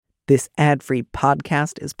This ad-free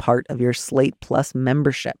podcast is part of your Slate Plus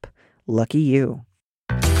membership. Lucky you.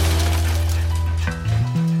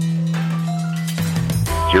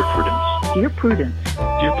 Dear Prudence. Dear Prudence.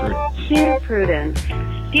 Dear Prudence. Dear Prudence.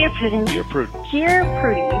 Dear Prudence. Dear Prudence. Dear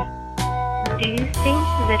Prudy. Do you think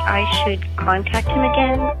that I should contact him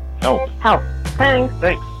again? Help. Help. Thanks.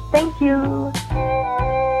 Thanks. Thank you.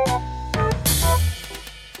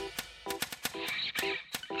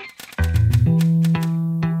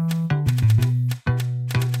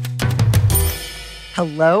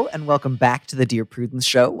 Hello and welcome back to the Dear Prudence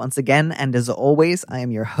Show once again. And as always, I am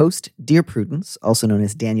your host, Dear Prudence, also known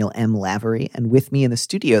as Daniel M. Lavery. And with me in the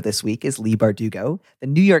studio this week is Leigh Bardugo, the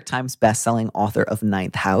New York Times bestselling author of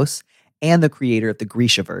Ninth House and the creator of the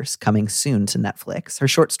Grishaverse, coming soon to Netflix. Her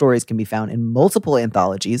short stories can be found in multiple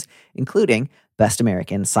anthologies, including Best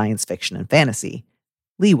American Science Fiction and Fantasy.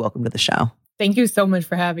 Leigh, welcome to the show. Thank you so much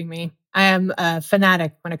for having me. I am a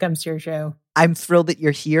fanatic when it comes to your show. I'm thrilled that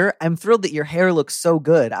you're here. I'm thrilled that your hair looks so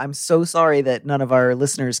good. I'm so sorry that none of our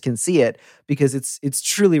listeners can see it because it's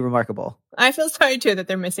truly remarkable. I feel sorry too that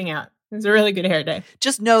they're missing out. It's a really good hair day.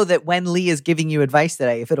 Just know that when Leigh is giving you advice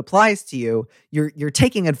today, if it applies to you, you're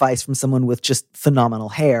taking advice from someone with just phenomenal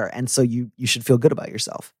hair, and so you should feel good about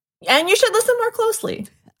yourself. And you should listen more closely.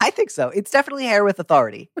 I think so. It's definitely hair with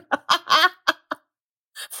authority.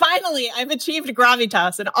 Finally, I've achieved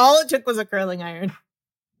gravitas, and all it took was a curling iron.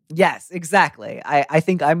 Yes, exactly. I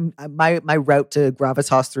think my route to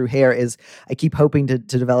gravitas through hair is I keep hoping to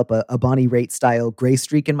develop a Bonnie Raitt style gray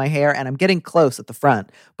streak in my hair, and I'm getting close at the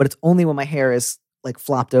front, but it's only when my hair is like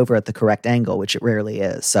flopped over at the correct angle, which it rarely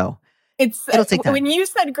is. So it'll take time. When you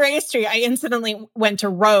said gray streak, I instantly went to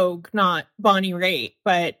Rogue, not Bonnie Raitt,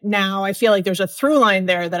 but now I feel like there's a through line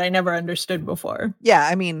there that I never understood before. Yeah,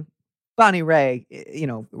 I mean, Bonnie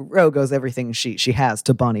Raitt, Rogue owes everything she has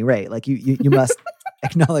to Bonnie Raitt. Like you must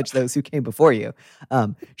acknowledge those who came before you.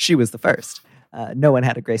 She was the first. No one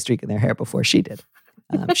had a gray streak in their hair before she did.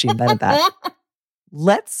 She invented that.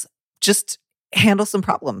 Let's just handle some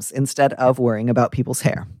problems instead of worrying about people's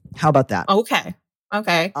hair. How about that? Okay.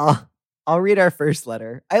 I'll read our first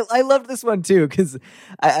letter. I loved this one too because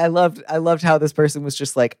I loved how this person was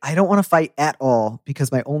just like, I don't want to fight at all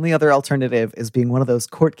because my only other alternative is being one of those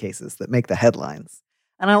court cases that make the headlines.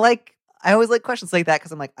 And I always like questions like that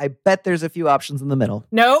because I'm like, I bet there's a few options in the middle.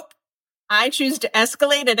 Nope. I choose to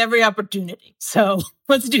escalate at every opportunity. So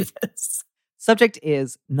let's do this. Subject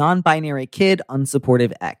is non-binary kid,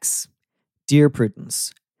 unsupportive ex. Dear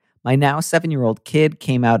Prudence, my now 7-year-old kid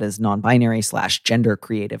came out as non-binary / gender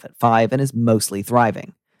creative at 5 and is mostly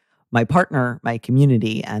thriving. My partner, my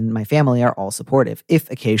community, and my family are all supportive,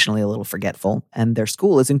 if occasionally a little forgetful, and their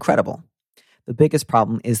school is incredible. The biggest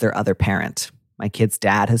problem is their other parent. My kid's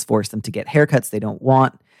dad has forced them to get haircuts they don't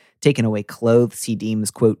want, taken away clothes he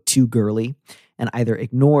deems, quote, too girly, and either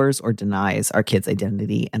ignores or denies our kid's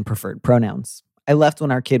identity and preferred pronouns. I left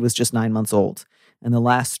when our kid was just 9 months old, and the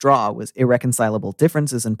last straw was irreconcilable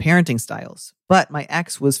differences in parenting styles, but my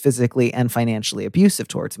ex was physically and financially abusive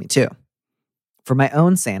towards me too. For my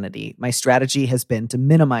own sanity, my strategy has been to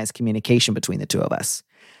minimize communication between the two of us.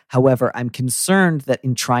 However, I'm concerned that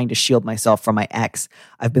in trying to shield myself from my ex,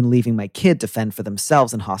 I've been leaving my kid to fend for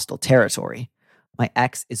themselves in hostile territory. My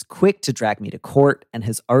ex is quick to drag me to court and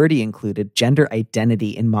has already included gender identity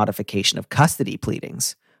in modification of custody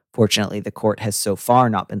pleadings. Fortunately, the court has so far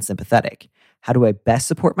not been sympathetic. How do I best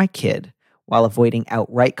support my kid while avoiding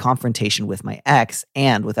outright confrontation with my ex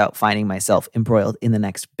and without finding myself embroiled in the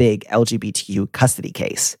next big LGBTQ custody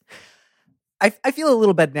case? I feel a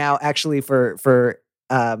little bad now, actually, for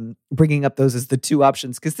bringing up those as the two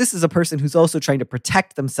options, because this is a person who's also trying to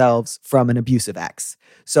protect themselves from an abusive ex.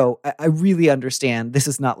 So I really understand. This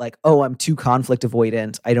is not like, oh, I'm too conflict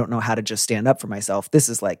avoidant. I don't know how to just stand up for myself. This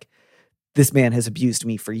is like, this man has abused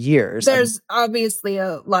me for years. There's obviously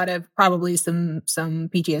a lot of probably some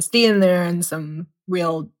PTSD in there and some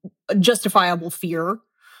real justifiable fear.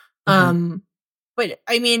 Mm-hmm. But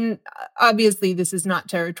I mean, obviously this is not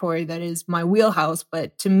territory that is my wheelhouse.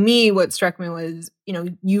 But to me, what struck me was,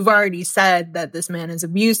 you've already said that this man is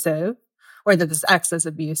abusive or that this ex is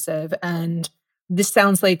abusive. And this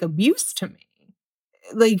sounds like abuse to me.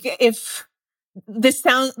 Like if... This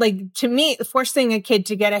sounds like, to me, forcing a kid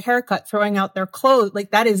to get a haircut, throwing out their clothes,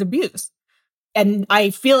 like that is abuse. And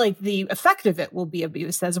I feel like the effect of it will be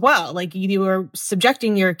abuse as well. Like you are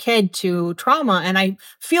subjecting your kid to trauma. And I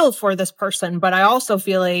feel for this person, but I also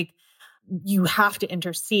feel like you have to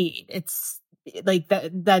intercede. It's like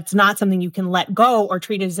that's not something you can let go or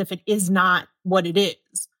treat as if it is not what it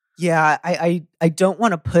is. Yeah, I don't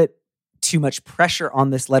want to put too much pressure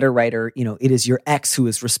on this letter writer. It is your ex who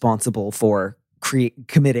is responsible for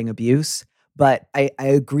committing abuse. But I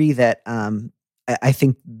agree that I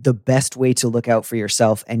think the best way to look out for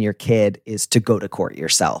yourself and your kid is to go to court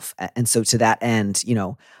yourself. And so to that end,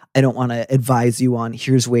 I don't want to advise you on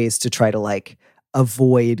here's ways to try to like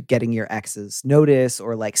avoid getting your ex's notice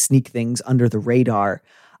or like sneak things under the radar.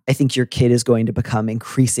 I think your kid is going to become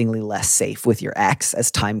increasingly less safe with your ex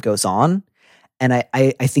as time goes on. And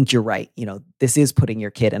I think you're right. This is putting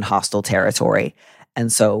your kid in hostile territory.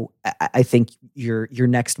 And so I think your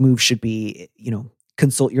next move should be,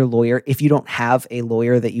 consult your lawyer. If you don't have a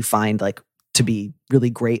lawyer that you find like to be really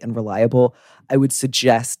great and reliable, I would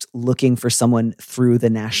suggest looking for someone through the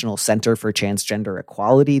National Center for Transgender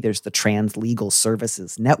Equality. There's the Trans Legal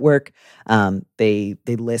Services Network. They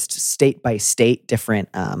list state by state different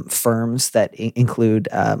firms that include,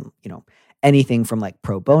 anything from like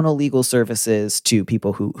pro bono legal services to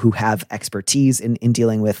people who have expertise in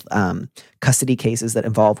dealing with custody cases that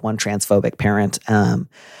involve one transphobic parent.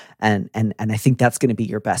 And I think that's going to be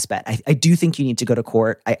your best bet. I do think you need to go to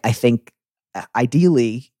court. I think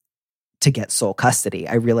ideally to get sole custody.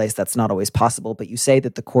 I realize that's not always possible, but you say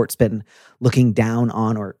that the court's been looking down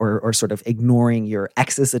on or sort of ignoring your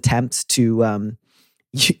ex's attempts to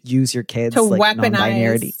use your kids to like weaponize.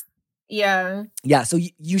 non-binarity. Yeah. Yeah. So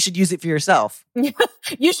you should use it for yourself.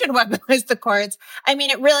 You should weaponize the courts. I mean,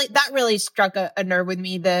 that really struck a nerve with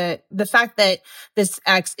me. The fact that this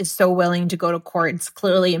ex is so willing to go to court, it's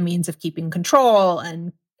clearly a means of keeping control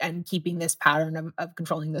and keeping this pattern of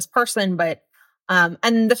controlling this person. But,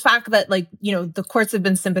 and the fact that the courts have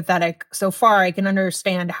been sympathetic so far, I can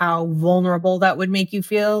understand how vulnerable that would make you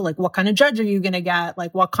feel. Like, what kind of judge are you going to get?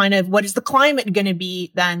 Like, what is the climate going to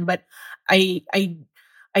be then? But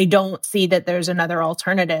I don't see that there's another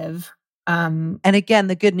alternative. And again,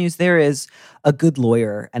 the good news there is a good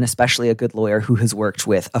lawyer, and especially a good lawyer who has worked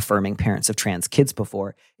with affirming parents of trans kids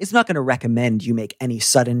before, is not going to recommend you make any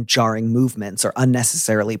sudden jarring movements or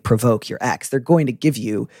unnecessarily provoke your ex. They're going to give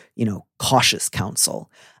you, cautious counsel.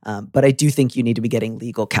 But I do think you need to be getting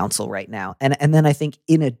legal counsel right now. And then I think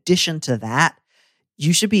in addition to that,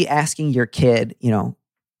 you should be asking your kid,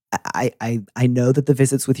 I know that the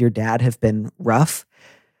visits with your dad have been rough.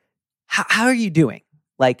 How are you doing?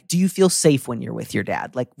 Like, do you feel safe when you're with your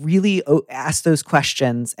dad? Like, really ask those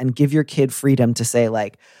questions and give your kid freedom to say,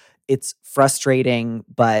 like, it's frustrating,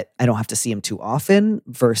 but I don't have to see him too often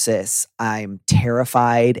versus I'm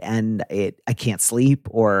terrified and I can't sleep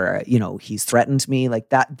or, he's threatened me like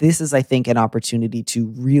that. This is, I think, an opportunity to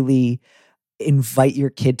really invite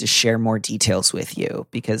your kid to share more details with you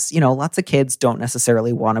because, lots of kids don't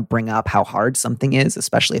necessarily want to bring up how hard something is,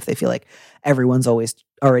 especially if they feel like everyone's always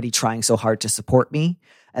already trying so hard to support me.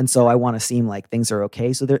 And so I want to seem like things are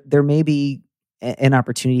okay. So there may be an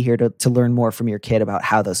opportunity here to learn more from your kid about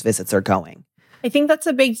how those visits are going. I think that's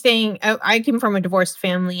a big thing. I came from a divorced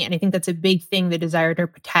family, and I think that's a big thing, the desire to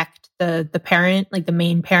protect the parent, like the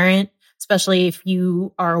main parent, especially if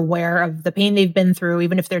you are aware of the pain they've been through,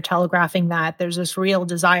 even if they're telegraphing that. There's this real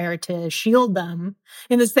desire to shield them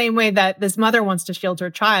in the same way that this mother wants to shield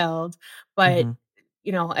her child. But,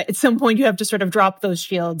 at some point you have to sort of drop those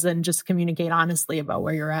shields and just communicate honestly about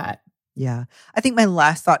where you're at. Yeah. I think my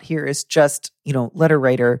last thought here is just, letter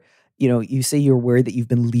writer, you say you're worried that you've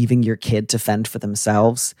been leaving your kid to fend for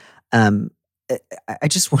themselves. I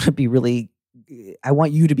just want to be I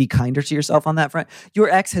want you to be kinder to yourself on that front. Your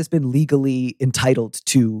ex has been legally entitled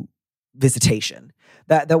to visitation.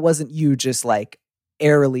 That wasn't you just like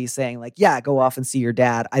airily saying like, yeah, go off and see your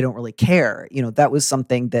dad. I don't really care. That was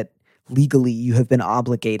something that legally you have been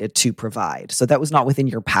obligated to provide. So that was not within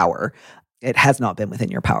your power. It has not been within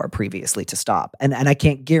your power previously to stop. And I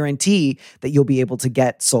can't guarantee that you'll be able to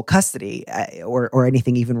get sole custody or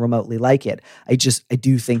anything even remotely like it. I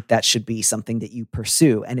do think that should be something that you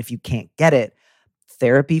pursue. And if you can't get it,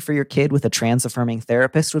 therapy for your kid with a trans affirming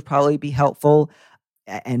therapist would probably be helpful,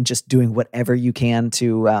 and just doing whatever you can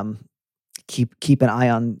to keep an eye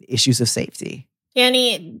on issues of safety.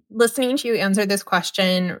 Annie, listening to you answer this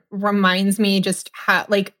question reminds me just how,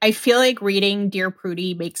 I feel like reading Dear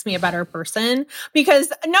Prudie makes me a better person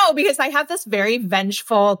because I have this very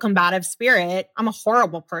vengeful, combative spirit. I'm a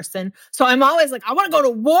horrible person. So I'm always like, I want to go to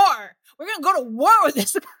war. We're going to go to war with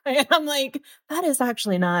this guy. And I'm like, that is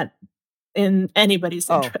actually not in anybody's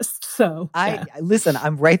interest. So listen,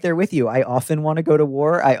 I'm right there with you. I often want to go to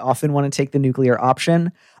war. I often want to take the nuclear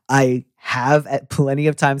option. I have at plenty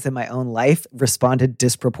of times in my own life responded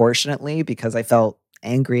disproportionately because I felt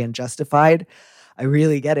angry and justified. I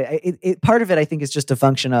really get it. Part of it, I think, is just a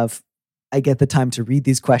function of I get the time to read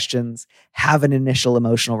these questions, have an initial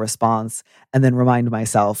emotional response, and then remind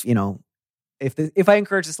myself, if I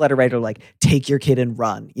encourage this letter writer, like, take your kid and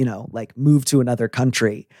run, like move to another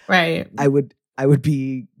country, Right. I would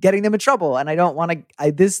be getting them in trouble. And I don't want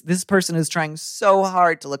to, this person is trying so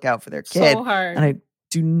hard to look out for their kid. So hard. And I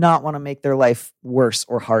do not want to make their life worse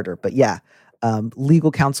or harder. But yeah,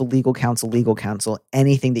 legal counsel,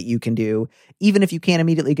 anything that you can do, even if you can't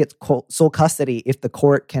immediately get sole custody, if the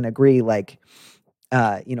court can agree, like,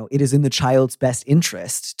 it is in the child's best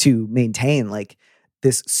interest to maintain like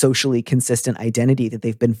this socially consistent identity that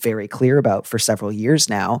they've been very clear about for several years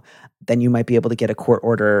now, then you might be able to get a court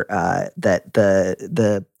order that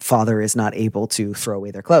the father is not able to throw away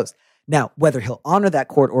their clothes. Now, whether he'll honor that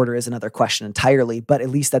court order is another question entirely, but at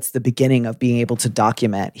least that's the beginning of being able to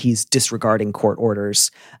document he's disregarding court orders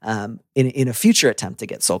in a future attempt to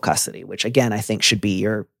get sole custody, which again, I think should be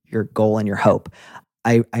your goal and your hope.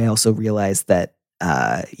 I also realize that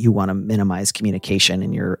you want to minimize communication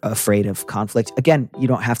and you're afraid of conflict. Again, you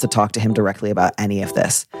don't have to talk to him directly about any of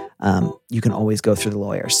this. You can always go through the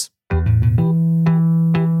lawyers.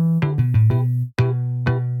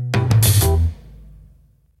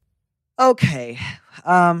 Okay.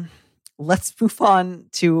 Let's move on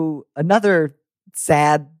to another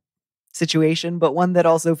sad situation, but one that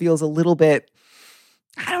also feels a little bit,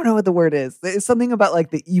 I don't know what the word is. It's something about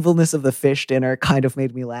like the evilness of the fish dinner kind of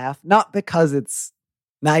made me laugh. Not because it's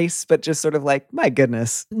nice, but just sort of like, my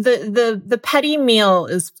goodness. The petty meal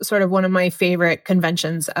is sort of one of my favorite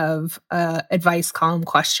conventions of advice column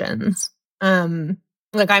questions.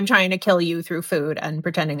 Like I'm trying to kill you through food and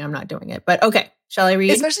pretending I'm not doing it. But okay, shall I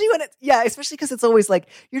read? Especially because it's always like,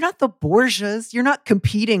 you're not the Borgias. You're not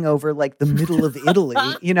competing over like the middle of Italy.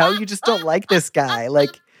 You just don't like this guy.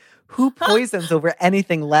 Like, who poisons over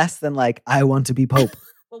anything less than like, I want to be Pope?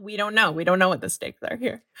 Well, we don't know. We don't know what the stakes are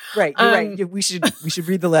here. Right. You're right. We should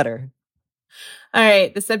read the letter. All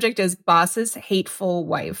right. The subject is Boss's Hateful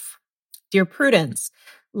Wife. Dear Prudence,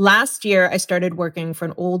 last year I started working for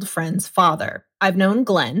an old friend's father. I've known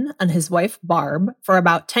Glenn and his wife Barb for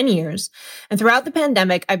about 10 years, and throughout the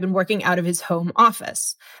pandemic, I've been working out of his home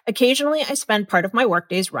office. Occasionally, I spend part of my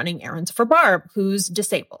workdays running errands for Barb, who's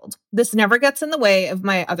disabled. This never gets in the way of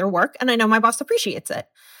my other work, and I know my boss appreciates it.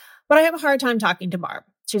 But I have a hard time talking to Barb.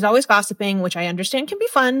 She's always gossiping, which I understand can be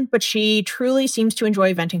fun, but she truly seems to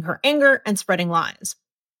enjoy venting her anger and spreading lies.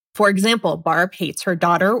 For example, Barb hates her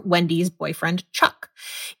daughter, Wendy's boyfriend, Chuck,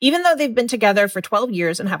 even though they've been together for 12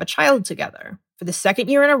 years and have a child together. For the second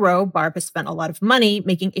year in a row, Barb has spent a lot of money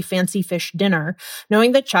making a fancy fish dinner,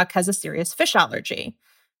 knowing that Chuck has a serious fish allergy.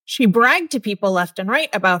 She bragged to people left and right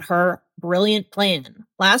about her brilliant plan.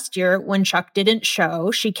 Last year, when Chuck didn't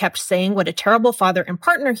show, she kept saying what a terrible father and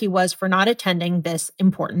partner he was for not attending this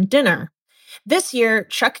important dinner. This year,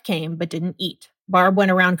 Chuck came but didn't eat. Barb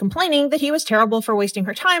went around complaining that he was terrible for wasting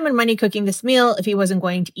her time and money cooking this meal if he wasn't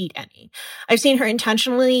going to eat any. I've seen her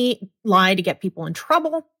intentionally lie to get people in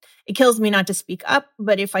trouble. It kills me not to speak up,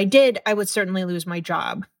 but if I did, I would certainly lose my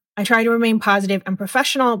job. I try to remain positive and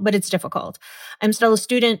professional, but it's difficult. I'm still a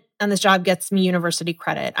student, and this job gets me university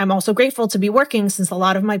credit. I'm also grateful to be working since a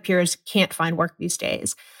lot of my peers can't find work these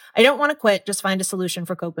days. I don't want to quit, just find a solution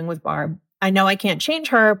for coping with Barb. I know I can't change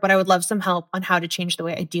her, but I would love some help on how to change the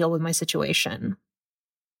way I deal with my situation.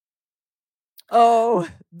 Oh,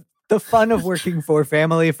 the fun of working for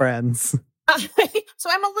family friends. So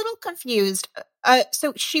I'm a little confused.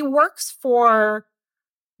 So she works for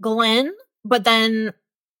Glenn, but then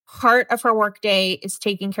part of her workday is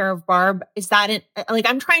taking care of Barb. Is that it? Like,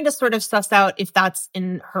 I'm trying to sort of suss out if that's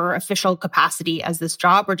in her official capacity as this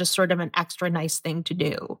job or just sort of an extra nice thing to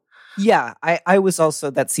do. Yeah, I was also,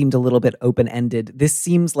 that seemed a little bit open-ended. This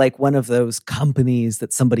seems like one of those companies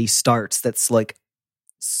that somebody starts that's like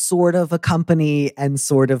sort of a company and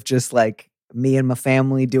sort of just like me and my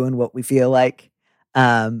family doing what we feel like.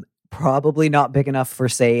 Probably not big enough for,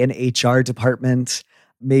 say, an HR department.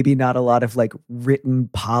 Maybe not a lot of like written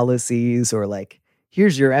policies or like,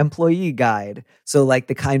 here's your employee guide. So like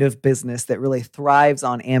the kind of business that really thrives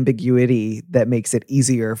on ambiguity that makes it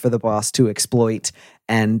easier for the boss to exploit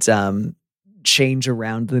and change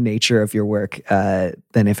around the nature of your work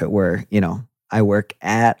than if it were, I work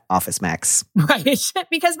at Office Max. Right.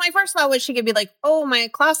 Because my first thought was she could be like, oh, my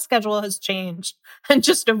class schedule has changed and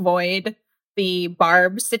just avoid the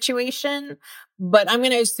Barb situation. But I'm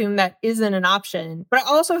going to assume that isn't an option. But I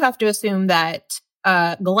also have to assume that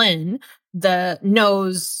Glenn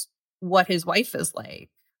knows what his wife is like.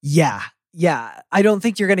 Yeah. I don't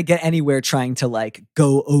think you're going to get anywhere trying to like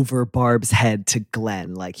go over Barb's head to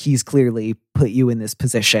Glenn. Like he's clearly put you in this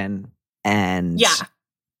position and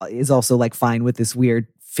is also like fine with this weird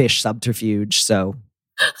fish subterfuge. So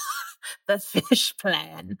the fish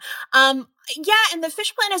plan. Yeah, and the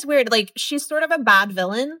fish plan is weird. Like, she's sort of a bad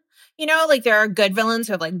villain. You know, like there are good villains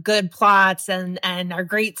who have like good plots and are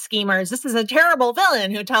great schemers. This is a terrible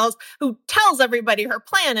villain who tells everybody her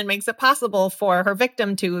plan and makes it possible for her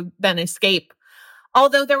victim to then escape.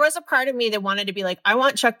 Although there was a part of me that wanted to be like, I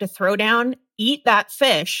want Chuck to throw down, eat that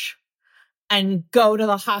fish, and go to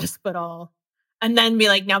the hospital. And then be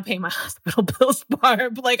like, now pay my hospital bills,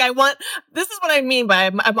 Barb. Like, this is what I mean by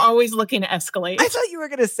I'm always looking to escalate. I thought you were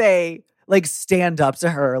going to say, like, stand up to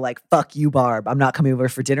her, like, fuck you, Barb. I'm not coming over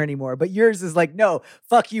for dinner anymore. But yours is like, no,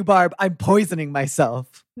 fuck you, Barb. I'm poisoning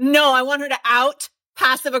myself. No, I want her to out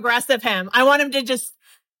passive aggressive him. I want him to just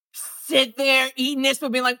sit there eating this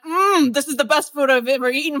and be like, this is the best food I've ever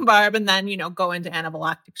eaten, Barb. And then, go into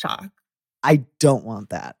anaphylactic shock. I don't want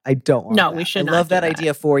that. I don't want that. No, we should not I love do that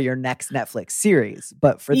idea for your next Netflix series,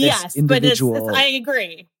 but for this individual... But I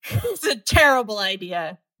agree. It's a terrible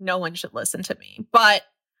idea. No one should listen to me. But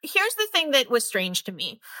here's the thing that was strange to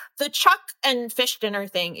me. The Chuck and fish dinner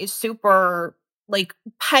thing is super, like,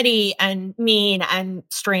 petty and mean and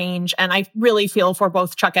strange, and I really feel for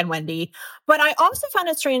both Chuck and Wendy. But I also found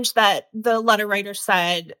it strange that the letter writer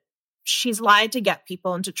said she's lied to get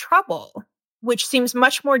people into trouble, which seems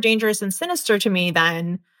much more dangerous and sinister to me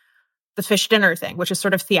than the fish dinner thing, which is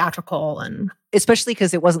sort of theatrical. And especially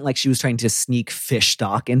because it wasn't like she was trying to sneak fish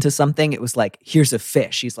stock into something. It was like, here's a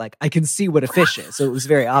fish. She's like, I can see what a fish is. So it was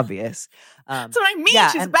very obvious. That's what I mean.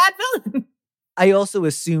 Yeah, she's a bad villain. I also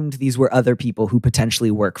assumed these were other people who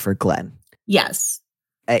potentially work for Glenn. Yes.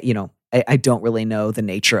 I don't really know the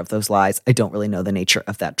nature of those lies. I don't really know the nature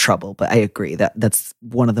of that trouble, but I agree that that's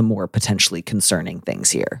one of the more potentially concerning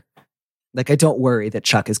things here. Like, I don't worry that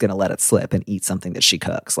Chuck is going to let it slip and eat something that she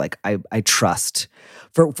cooks. Like, I trust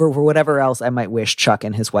for whatever else I might wish Chuck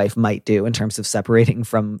and his wife might do in terms of separating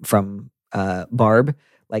from Barb.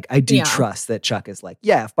 Like, I do trust that Chuck is like,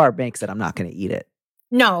 yeah, if Barb makes it, I'm not going to eat it.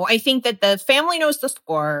 No, I think that the family knows the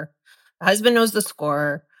score. The husband knows the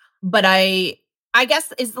score. But I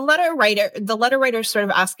guess is the letter writer sort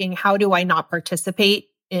of asking, how do I not participate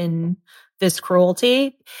in this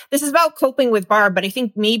cruelty? This is about coping with Barb, but I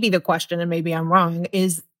think maybe the question, and maybe I'm wrong,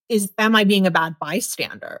 is am I being a bad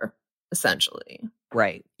bystander, essentially?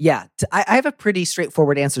 Right. Yeah. I have a pretty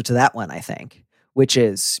straightforward answer to that one, I think, which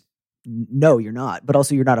is no, you're not. But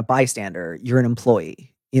also, you're not a bystander. You're an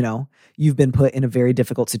employee. You've been put in a very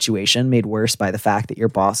difficult situation, made worse by the fact that your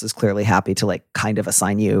boss is clearly happy to, like, kind of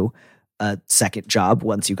assign you a second job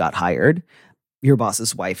once you got hired. Your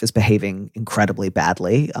boss's wife is behaving incredibly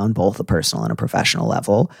badly on both a personal and a professional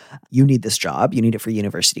level. You need this job. You need it for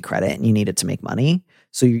university credit, and you need it to make money.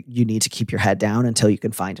 So you need to keep your head down until you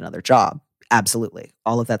can find another job. Absolutely.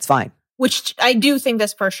 All of that's fine. Which I do think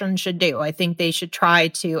this person should do. I think they should try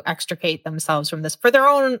to extricate themselves from this for their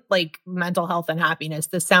own, like, mental health and happiness.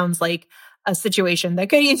 This sounds like a situation that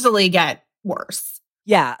could easily get worse.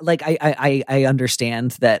 Yeah, like I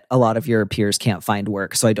understand that a lot of your peers can't find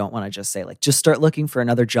work, so I don't want to just say, like, just start looking for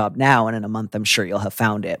another job now, and in a month I'm sure you'll have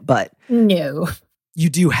found it. But no, you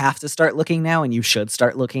do have to start looking now, and you should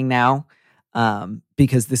start looking now,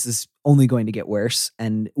 because this is only going to get worse,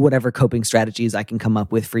 and whatever coping strategies I can come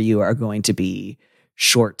up with for you are going to be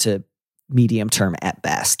short to medium term at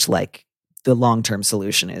best. Like, the long-term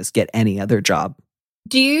solution is get any other job.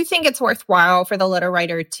 Do you think it's worthwhile for the letter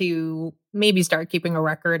writer to maybe start keeping a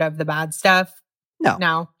record of the bad stuff?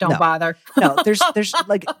 No, don't bother. No, there's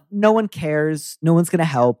like, no one cares. No one's going to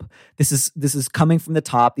help. This is coming from the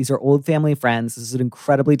top. These are old family friends. This is an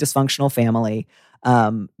incredibly dysfunctional family.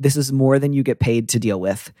 This is more than you get paid to deal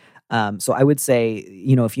with. So I would say,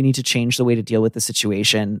 if you need to change the way to deal with the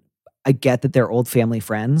situation, I get that they're old family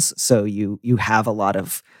friends. So you have a lot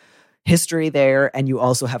of history there, and you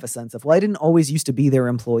also have a sense of, well, I didn't always used to be their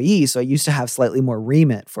employee, so I used to have slightly more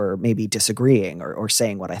remit for maybe disagreeing or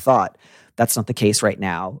saying what I thought. That's not the case right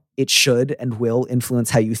now. It should and will influence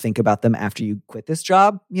how you think about them after you quit this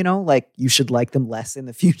job. Like, you should like them less in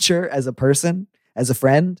the future as a person, as a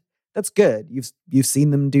friend. That's good. You've seen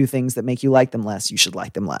them do things that make you like them less. You should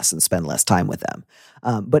like them less and spend less time with them.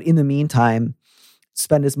 But in the meantime,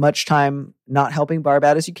 spend as much time not helping Barb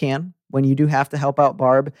out as you can. When you do have to help out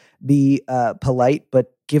Barb, be polite,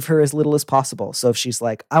 but give her as little as possible. So if she's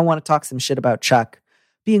like, I want to talk some shit about Chuck,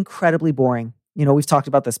 be incredibly boring. We've talked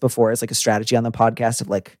about this before as like a strategy on the podcast of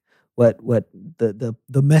like what the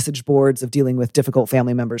message boards of dealing with difficult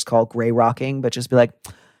family members call gray rocking, but just be like,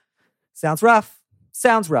 sounds rough.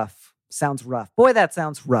 Boy, that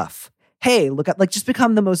sounds rough. Hey, look up, like, just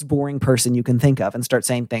become the most boring person you can think of and start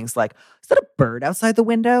saying things like, is that a bird outside the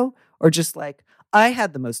window? Or just like, I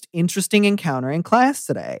had the most interesting encounter in class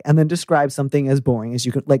today, and then describe something as boring as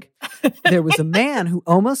you could. Like, there was a man who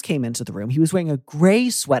almost came into the room. He was wearing a gray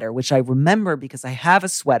sweater, which I remember because I have a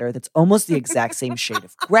sweater that's almost the exact same shade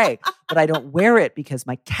of gray, but I don't wear it because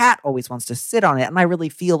my cat always wants to sit on it, and I really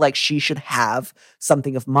feel like she should have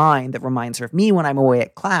something of mine that reminds her of me when I'm away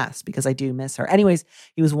at class, because I do miss her. Anyways,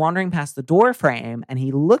 he was wandering past the door frame, and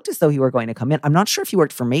he looked as though he were going to come in. I'm not sure if he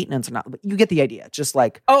worked for maintenance or not, but you get the idea. Just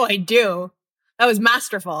like, Oh, I do. That was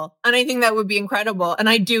masterful. And I think that would be incredible. And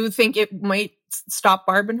I do think it might stop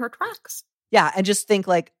Barb in her tracks. yeah, and just think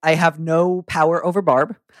like, I have no power over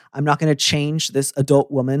Barb. I'm not going to change this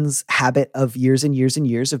adult woman's habit of years and years and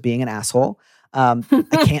years of being an asshole. I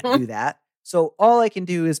can't do that. So all I can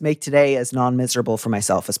do is make today as non-miserable for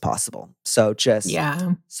myself as possible. So just,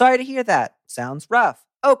 Yeah. sorry to hear that. Sounds rough.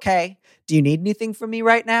 Okay. Do you need anything from me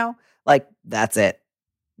right now? Like, that's it.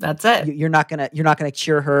 That's it. You're not gonna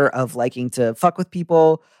cure her of liking to fuck with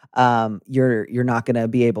people. You're not gonna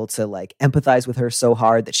be able to like empathize with her so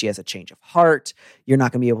hard that she has a change of heart. You're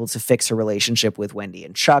not gonna be able to fix her relationship with Wendy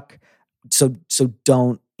and Chuck. So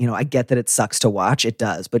don't, I get that it sucks to watch. It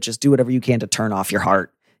does, but just do whatever you can to turn off your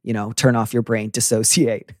heart, turn off your brain,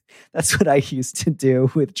 dissociate. That's what I used to do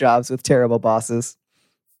with jobs with terrible bosses.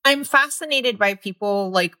 I'm fascinated by people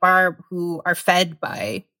like Barb who are fed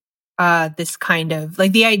by this kind of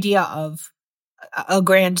like the idea of a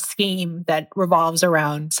grand scheme that revolves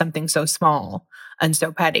around something so small and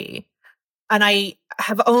so petty. And I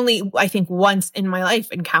have only, I think, once in my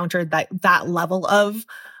life encountered that level of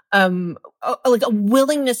like a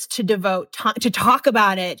willingness to devote time to talk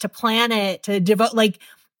about it, to plan it, to devote like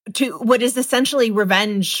to what is essentially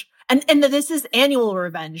revenge. And this is annual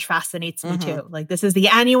revenge fascinates me too. Like this is the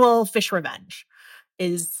annual fish revenge.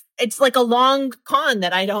 It's like a long con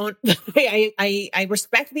that I don't, I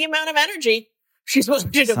respect the amount of energy she's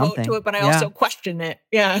willing to devote to it, but I also question it.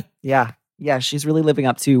 Yeah. Yeah. She's really living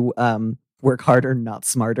up to work harder, not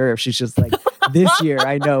smarter. If she's just like, this year,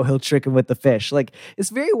 I know he'll trick him with the fish. Like, it's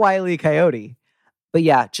very Wile E. Coyote. But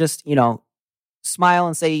yeah, just, smile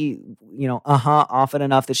and say, often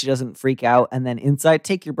enough that she doesn't freak out. And then inside,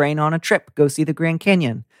 take your brain on a trip. Go see the Grand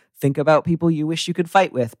Canyon. Think about people you wish you could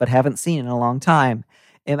fight with, but haven't seen in a long time.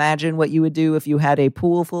 Imagine what you would do if you had a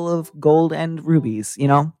pool full of gold and rubies,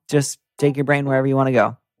 Just take your brain wherever you want to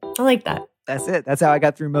go. I like that. That's it. That's how I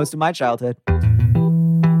got through most of my childhood.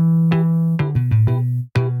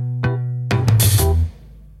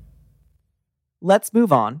 Let's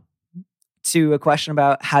move on to a question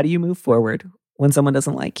about how do you move forward when someone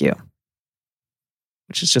doesn't like you,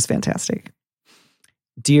 which is just fantastic.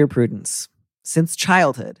 Dear Prudence, since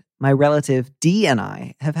childhood, my relative Dee and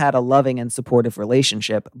I have had a loving and supportive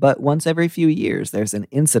relationship, but once every few years, there's an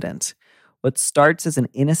incident. What starts as an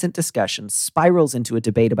innocent discussion spirals into a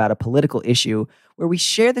debate about a political issue where we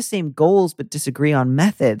share the same goals but disagree on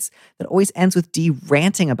methods that always ends with Dee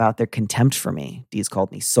ranting about their contempt for me. Dee's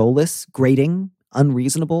called me soulless, grating,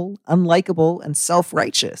 unreasonable, unlikable, and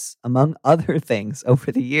self-righteous, among other things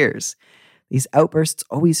over the years. These outbursts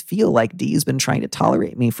always feel like Dee's been trying to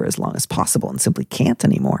tolerate me for as long as possible and simply can't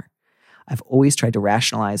anymore. I've always tried to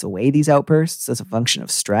rationalize away these outbursts as a function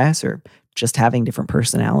of stress or just having different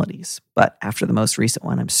personalities. But after the most recent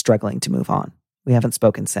one, I'm struggling to move on. We haven't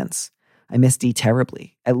spoken since. I miss Dee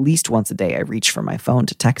terribly. At least once a day, I reach for my phone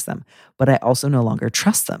to text them, but I also no longer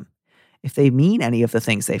trust them. If they mean any of the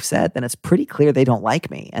things they've said, then it's pretty clear they don't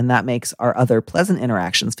like me, and that makes our other pleasant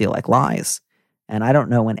interactions feel like lies. And I don't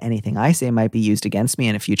know when anything I say might be used against me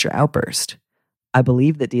in a future outburst. I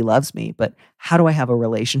believe that Dee loves me, but how do I have a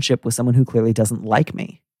relationship with someone who clearly doesn't like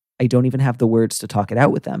me? I don't even have the words to talk it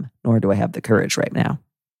out with them, nor do I have the courage right now.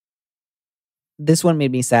 This one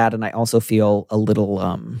made me sad, and I also feel a little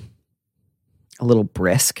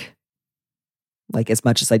brisk. Like, as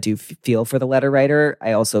much as I do feel for the letter writer,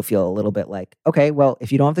 I also feel a little bit like, okay, well,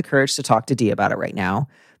 if you don't have the courage to talk to Dee about it right now,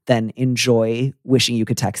 then enjoy wishing you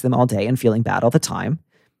could text them all day and feeling bad all the time.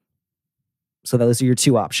 So those are your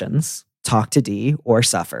two options. Talk to Dee or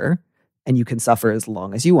suffer. And you can suffer as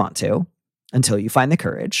long as you want to until you find the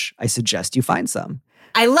courage. I suggest you find some.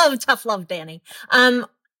 I love tough love, Danny.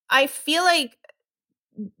 I feel like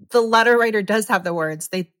the letter writer does have the words.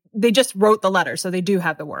 They just wrote the letter, so they do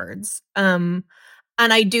have the words. And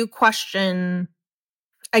I do question,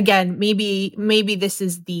 again, maybe this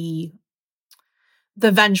is the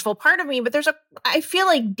vengeful part of me, but I feel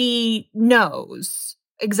like Dee knows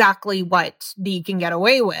exactly what Dee can get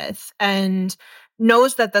away with and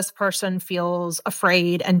knows that this person feels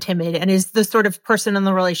afraid and timid and is the sort of person in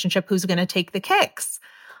the relationship who's going to take the kicks.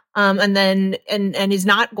 And is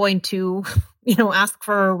not going to, ask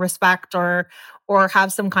for respect or or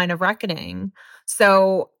have some kind of reckoning.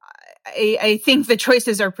 So I think the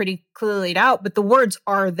choices are pretty clearly laid out, but the words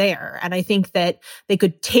are there. And I think that they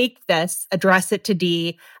could take this, address it to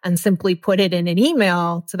D, and simply put it in an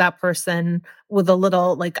email to that person with a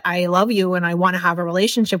little like, I love you and I want to have a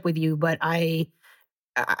relationship with you, but I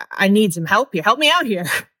need some help here. Help me out here.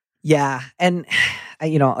 Yeah. And,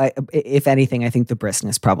 if anything, I think the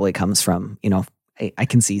briskness probably comes from, I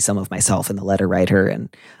can see some of myself in the letter writer,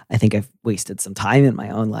 and I think I've wasted some time in my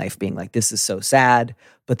own life being like, this is so sad,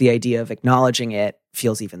 but the idea of acknowledging it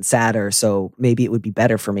feels even sadder. So maybe it would be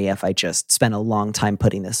better for me if I just spent a long time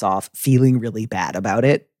putting this off, feeling really bad about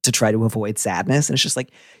it to try to avoid sadness. And it's just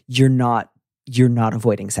like, you're not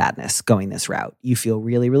avoiding sadness going this route. You feel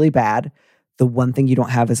really, really bad. The one thing you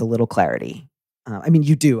don't have is a little clarity.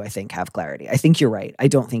 You do, I think, have clarity. I think you're right. I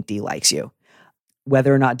don't think D likes you.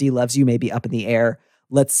 Whether or not D loves you may be up in the air.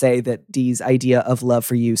 Let's say that D's idea of love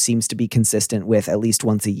for you seems to be consistent with at least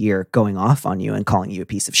once a year going off on you and calling you a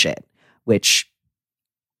piece of shit, which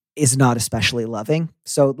is not especially loving.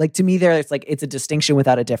 So like to me there, it's like, it's a distinction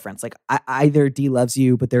without a difference. Like either D loves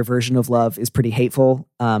you, but their version of love is pretty hateful,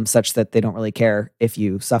 such that they don't really care if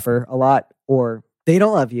you suffer a lot, or they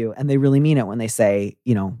don't love you and they really mean it when they say,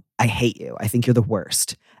 I hate you. I think you're the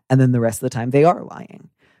worst. And then the rest of the time they are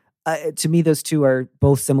lying. To me, those two are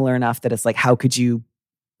both similar enough that it's like, how could you,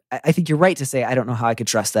 I think you're right to say, I don't know how I could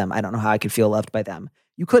trust them. I don't know how I could feel loved by them.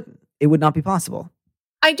 You couldn't. It would not be possible.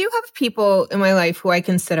 I do have people in my life who I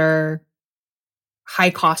consider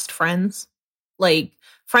high cost friends, like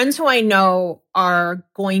friends who I know are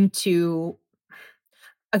going to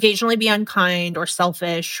occasionally be unkind or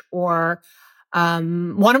selfish or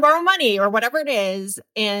want to borrow money or whatever it is.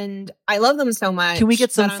 And I love them so much. Can we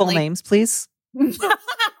get some full names, please?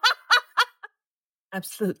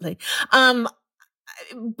 Absolutely.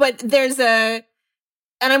 But and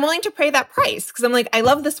I'm willing to pay that price because I'm like, I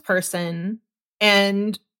love this person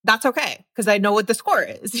and that's okay because I know what the score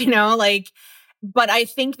is, but I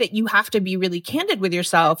think that you have to be really candid with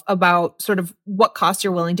yourself about sort of what cost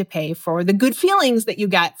you're willing to pay for the good feelings that you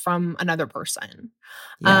get from another person.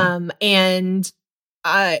 Yeah. And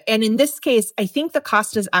in this case, I think the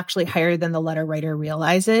cost is actually higher than the letter writer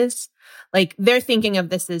realizes. Like they're thinking of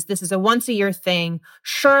this is a once a year thing.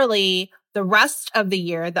 Surely the rest of the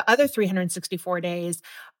year, the other 364 days,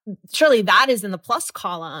 surely that is in the plus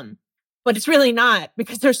column, but it's really not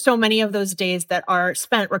because there's so many of those days that are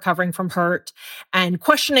spent recovering from hurt and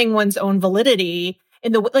questioning one's own validity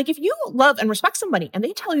like if you love and respect somebody and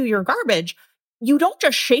they tell you you're garbage, you don't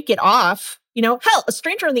just shake it off. Hell, a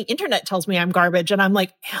stranger on the internet tells me I'm garbage and I'm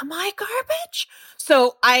like, am I garbage?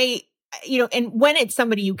 So and when it's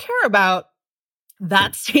somebody you care about,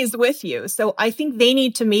 that stays with you. So I think they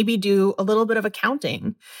need to maybe do a little bit of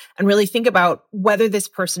accounting and really think about whether this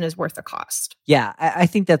person is worth the cost. Yeah, I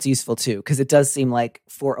think that's useful too, because it does seem like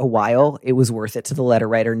for a while it was worth it to the letter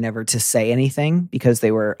writer never to say anything because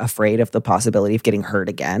they were afraid of the possibility of getting hurt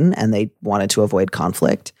again and they wanted to avoid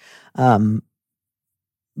conflict.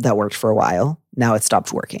 That worked for a while. Now it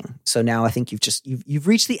stopped working. So now I think you've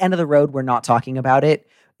reached the end of the road where not talking about it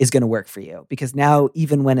is going to work for you, because now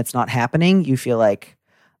even when it's not happening, you feel like,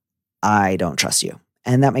 I don't trust you.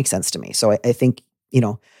 And that makes sense to me. So I think,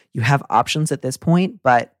 you have options at this point,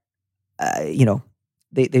 but,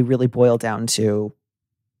 they really boil down to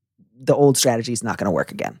the old strategy is not going to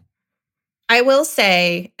work again. I will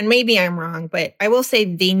say, and maybe I'm wrong, but I will say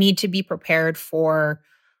they need to be prepared for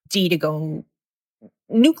D to go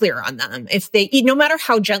nuclear on them. If they, no matter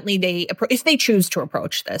how gently if they choose to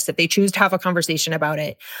approach this, if they choose to have a conversation about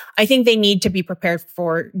it, I think they need to be prepared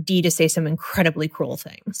for D to say some incredibly cruel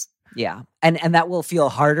things. Yeah. And that will feel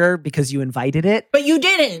harder because you invited it. But you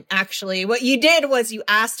didn't, actually. What you did was you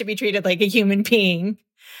asked to be treated like a human being.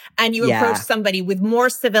 And you approach somebody with more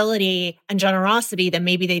civility and generosity than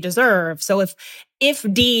maybe they deserve. So if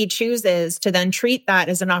D chooses to then treat that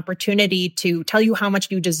as an opportunity to tell you how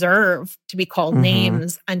much you deserve to be called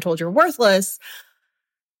names and told you're worthless,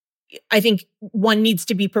 I think one needs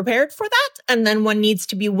to be prepared for that. And then one needs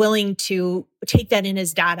to be willing to take that in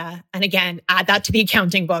as data. And again, add that to the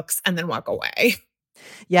accounting books and then walk away.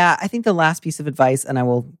 Yeah, I think the last piece of advice, and I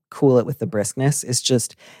will cool it with the briskness, is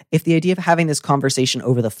just if the idea of having this conversation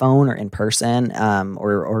over the phone or in person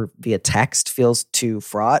or via text feels too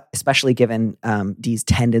fraught, especially given D's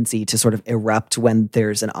tendency to sort of erupt when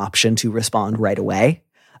there's an option to respond right away,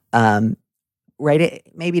 write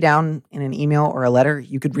it maybe down in an email or a letter.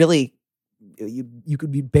 You could really, you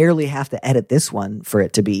could barely have to edit this one for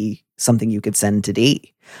it to be something you could send to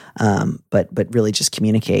D. But really just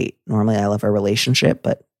communicate. Normally I love our relationship,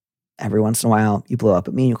 but every once in a while you blow up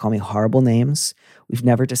at me and you call me horrible names. We've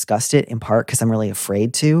never discussed it, in part because I'm really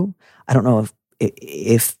afraid to. I don't know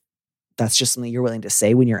if that's just something you're willing to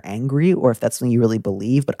say when you're angry or if that's something you really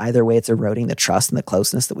believe, but either way, it's eroding the trust and the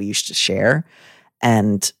closeness that we used to share.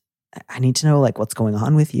 And I need to know like what's going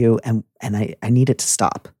on with you, and I need it to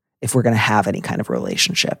stop if we're going to have any kind of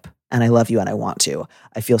relationship. And I love you and I want to.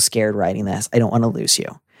 I feel scared writing this. I don't want to lose you.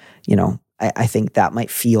 You know, I think that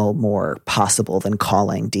might feel more possible than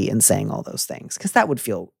calling D and saying all those things, because that would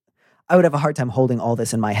feel, I would have a hard time holding all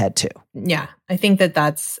this in my head too. Yeah, I think that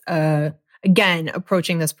that's, again,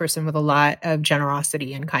 approaching this person with a lot of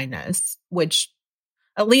generosity and kindness, which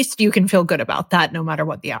at least you can feel good about that no matter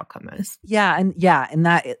what the outcome is. Yeah. And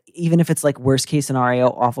that, even if it's like worst case scenario,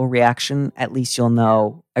 awful reaction, at least you'll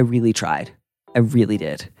know I really tried. I really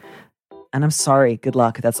did. And I'm sorry. Good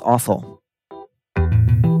luck. That's awful.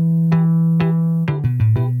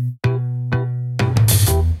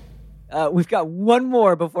 We've got one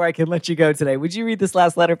more before I can let you go today. Would you read this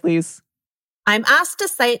last letter, please? I'm asked to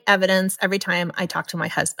cite evidence every time I talk to my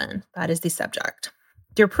husband. That is the subject.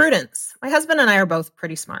 Dear Prudence, my husband and I are both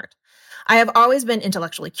pretty smart. I have always been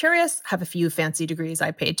intellectually curious, have a few fancy degrees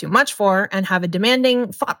I paid too much for, and have a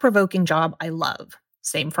demanding, thought-provoking job I love.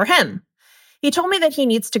 Same for him. He told me that he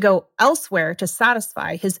needs to go elsewhere to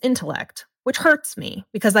satisfy his intellect, which hurts me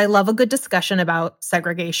because I love a good discussion about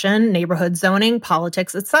segregation, neighborhood zoning,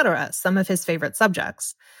 politics, etc., some of his favorite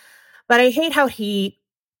subjects. But I hate how he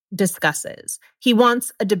discusses. He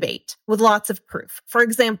wants a debate with lots of proof. For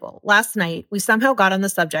example, last night, we somehow got on the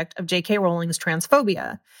subject of J.K. Rowling's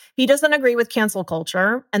transphobia. He doesn't agree with cancel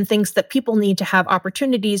culture and thinks that people need to have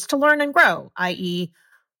opportunities to learn and grow, i.e.,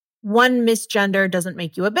 one misgender doesn't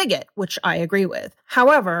make you a bigot, which I agree with.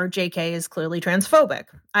 However, JK is clearly transphobic.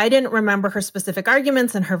 I didn't remember her specific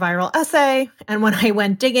arguments in her viral essay, and when I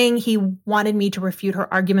went digging, he wanted me to refute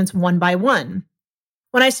her arguments one by one.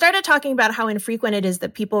 When I started talking about how infrequent it is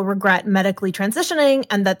that people regret medically transitioning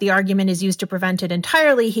and that the argument is used to prevent it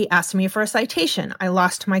entirely, he asked me for a citation. I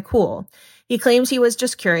lost my cool. He claims he was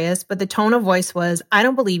just curious, but the tone of voice was, I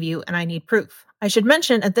don't believe you and I need proof. I should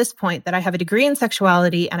mention at this point that I have a degree in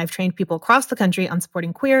sexuality and I've trained people across the country on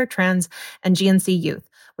supporting queer, trans, and GNC youth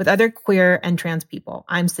with other queer and trans people.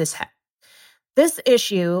 I'm cishet. This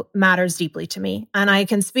issue matters deeply to me, and I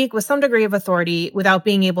can speak with some degree of authority without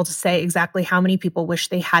being able to say exactly how many people wish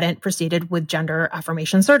they hadn't proceeded with gender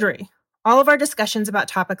affirmation surgery. All of our discussions about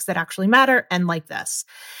topics that actually matter end like this.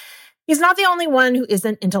 He's not the only one who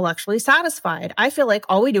isn't intellectually satisfied. I feel like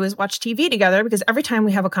all we do is watch TV together because every time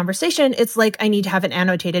we have a conversation, it's like I need to have an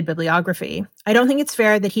annotated bibliography. I don't think it's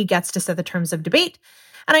fair that he gets to set the terms of debate,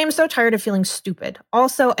 and I am so tired of feeling stupid.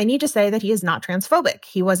 Also, I need to say that he is not transphobic.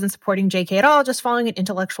 He wasn't supporting JK at all, just following an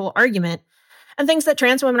intellectual argument, and thinks that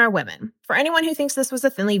trans women are women. For anyone who thinks this was a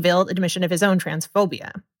thinly veiled admission of his own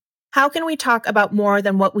transphobia. How can we talk about more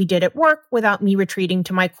than what we did at work without me retreating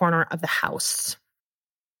to my corner of the house?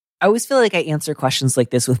 I always feel like I answer questions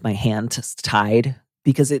like this with my hands tied,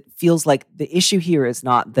 because it feels like the issue here is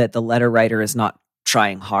not that the letter writer is not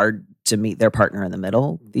trying hard to meet their partner in the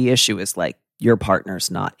middle. The issue is like your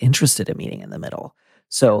partner's not interested in meeting in the middle.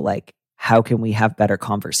 So like, how can we have better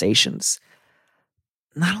conversations?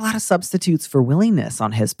 Not a lot of substitutes for willingness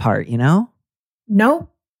on his part, you know? No.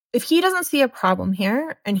 If he doesn't see a problem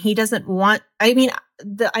here and he doesn't want, I mean,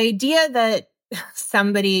 the idea that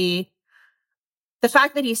the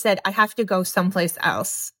fact that he said, I have to go someplace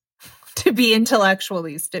else to be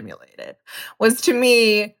intellectually stimulated was to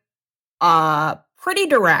me pretty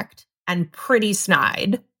direct and pretty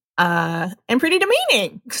snide and pretty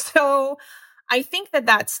demeaning. So I think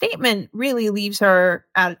that statement really leaves her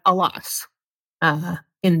at a loss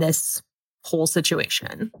in this whole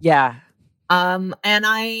situation. Yeah. And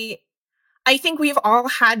I think we've all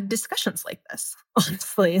had discussions like this,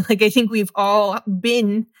 honestly. Like, I think we've all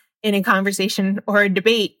been in a conversation or a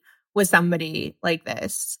debate with somebody like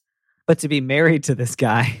this. But to be married to this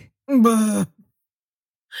guy. I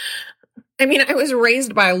mean, I was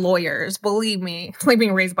raised by lawyers, believe me. It's like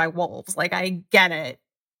being raised by wolves. Like, I get it.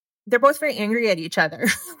 They're both very angry at each other.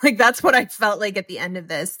 Like, that's what I felt like at the end of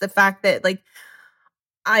this. The fact that, like,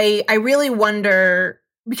 I really wonder,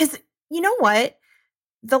 because you know what?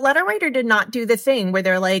 The letter writer did not do the thing where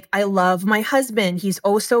they're like, I love my husband. He's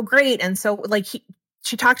oh so great. And so, like,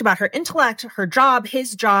 she talked about her intellect, her job,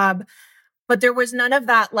 his job, but there was none of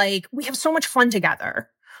that, like, we have so much fun together.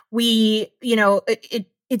 We, you know,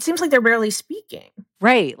 it seems like they're barely speaking.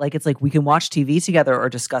 Right. Like, it's like we can watch TV together or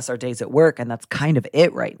discuss our days at work, and that's kind of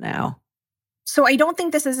it right now. So I don't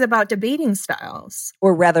think this is about debating styles.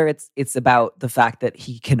 Or rather, it's about the fact that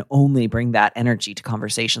he can only bring that energy to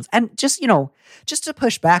conversations. And just, just to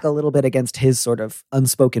push back a little bit against his sort of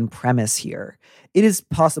unspoken premise here, it is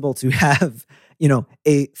possible to have,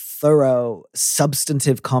 a thorough,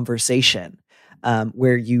 substantive conversation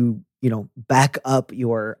where you back up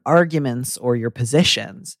your arguments or your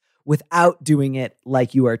positions without doing it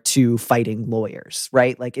like you are two fighting lawyers,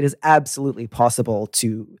 right? Like, it is absolutely possible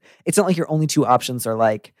it's not like your only two options are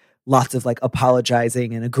like lots of like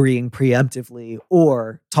apologizing and agreeing preemptively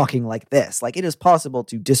or talking like this. Like, it is possible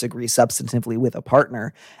to disagree substantively with a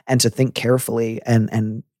partner and to think carefully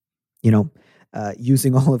and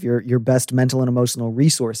using all of your best mental and emotional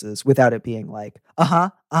resources without it being like,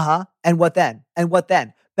 and what then? And what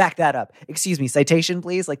then? Back that up. Excuse me, citation,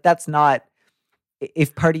 please. Like, that's not,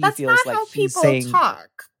 if part of you feels like he's saying,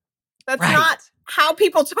 talk. That's right. not how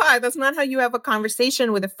people talk. That's not how you have a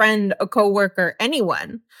conversation with a friend, a coworker,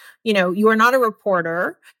 anyone. You are not a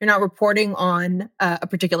reporter. You're not reporting on a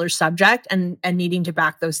particular subject and needing to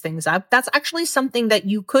back those things up. That's actually something that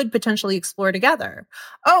you could potentially explore together.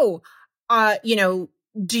 Do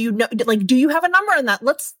you know, like, do you have a number on that?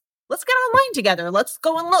 Let's get online together. Let's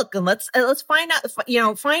go and look and let's find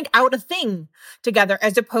out a thing together,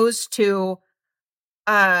 as opposed to,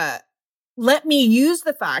 let me use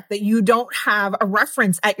the fact that you don't have a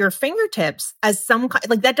reference at your fingertips as some kind,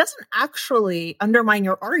 like, that doesn't actually undermine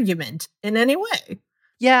your argument in any way.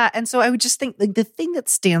 Yeah. And so I would just think, like, the thing that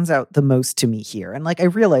stands out the most to me here, and like, I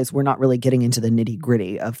realize we're not really getting into the nitty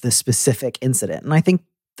gritty of the specific incident. And I think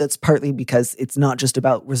that's partly because it's not just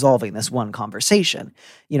about resolving this one conversation.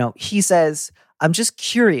 He says, I'm just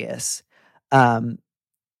curious.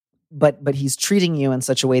 But he's treating you in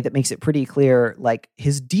such a way that makes it pretty clear, like,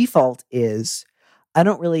 his default is, I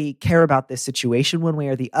don't really care about this situation one way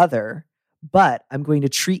or the other, but I'm going to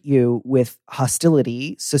treat you with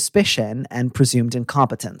hostility, suspicion, and presumed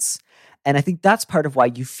incompetence. And I think that's part of why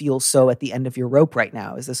you feel so at the end of your rope right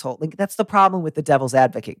now, is this whole, like, that's the problem with the devil's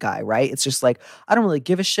advocate guy, right? It's just like, I don't really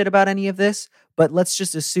give a shit about any of this, but let's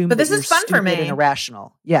just assume that this is fun for me and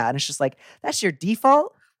irrational. Yeah. And it's just like, that's your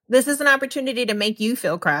default. This is an opportunity to make you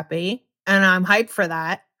feel crappy, and I'm hyped for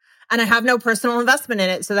that. And I have no personal investment in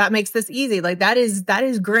it, so that makes this easy. Like, that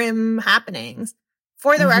is grim happenings.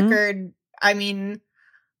 For the record, I mean,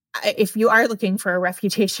 if you are looking for a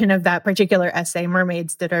refutation of that particular essay,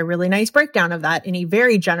 Mermaids did a really nice breakdown of that in a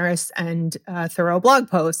very generous and thorough blog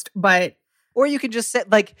post. Or you can just sit,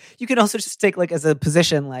 like, you can also just take, like, as a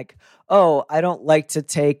position, like, oh, I don't like to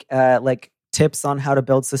take like tips on how to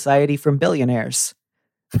build society from billionaires.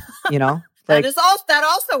 Like, that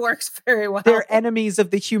also works very well. They're enemies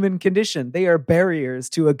of the human condition. They are barriers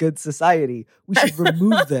to a good society. We should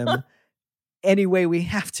remove them any way we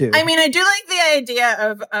have to. I mean, I do like the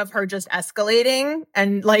idea of her just escalating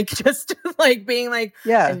and, like, just like being like,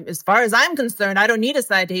 yeah, as far as I'm concerned, I don't need a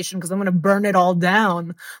citation because I'm going to burn it all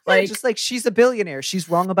down. Like, just like, she's a billionaire. She's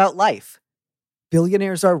wrong about life.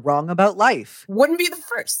 Billionaires are wrong about life. Wouldn't be the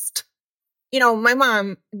first. My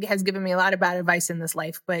mom has given me a lot of bad advice in this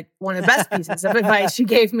life, but one of the best pieces of advice she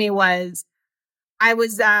gave me was, I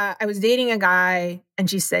was dating a guy, and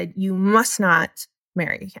she said, you must not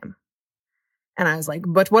marry him. And I was like,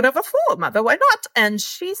 but what of a fool, mother? Why not? And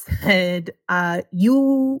she said,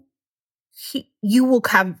 you will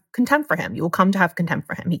have contempt for him. You will come to have contempt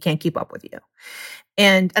for him. He can't keep up with you.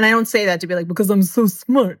 And I don't say that to be like, because I'm so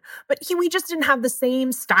smart, but we just didn't have the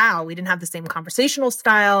same style. We didn't have the same conversational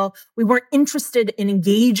style. We weren't interested in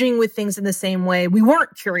engaging with things in the same way. We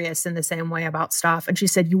weren't curious in the same way about stuff. And she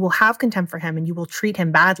said, you will have contempt for him and you will treat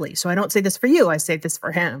him badly. So I don't say this for you. I say this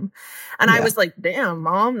for him. And I was like, damn,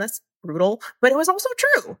 Mom, that's brutal. But it was also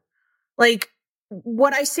true. Like,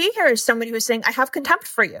 what I see here is somebody who is saying, I have contempt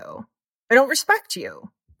for you. I don't respect you.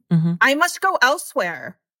 Mm-hmm. I must go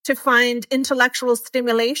elsewhere to find intellectual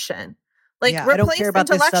stimulation. Like, I don't care about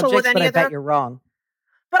this subject, but I bet you're wrong.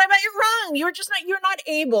 But I bet you're wrong. You're not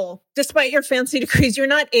able, despite your fancy degrees, you're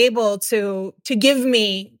not able to give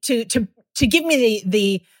me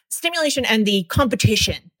the stimulation and the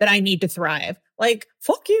competition that I need to thrive. Like,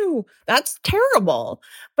 fuck you. That's terrible.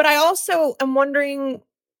 But I also am wondering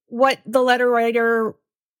what the letter writer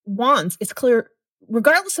wants. It's clear,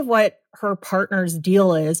 regardless of what her partner's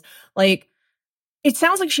deal is, like, it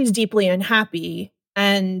sounds like she's deeply unhappy,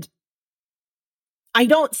 and I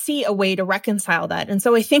don't see a way to reconcile that. And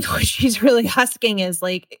so I think what she's really asking is,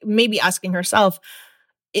 like, maybe asking herself,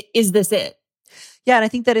 is this it? Yeah, and I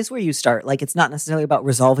think that is where you start. Like, it's not necessarily about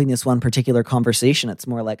resolving this one particular conversation. It's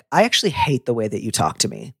more like, I actually hate the way that you talk to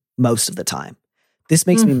me most of the time. This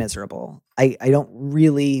makes me miserable. I don't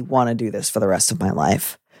really want to do this for the rest of my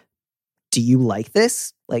life. do you like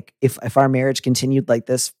this? Like, if our marriage continued like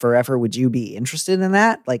this forever, would you be interested in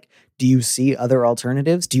that? Like, do you see other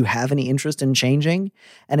alternatives? Do you have any interest in changing?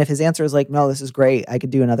 And if his answer is like, no, this is great, I could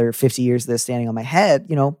do another 50 years of this standing on my head,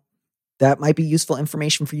 that might be useful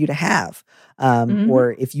information for you to have.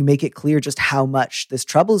 Or if you make it clear just how much this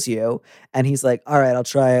troubles you, and he's like, all right, I'll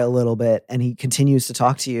try a little bit, and he continues to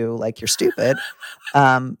talk to you like you're stupid,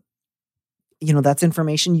 that's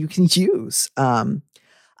information you can use.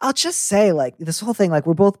 I'll just say, like, this whole thing, like,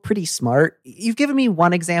 we're both pretty smart. You've given me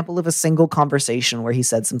one example of a single conversation where he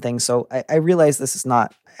said some things. So I realize this is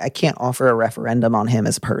not, I can't offer a referendum on him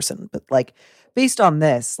as a person, but like, based on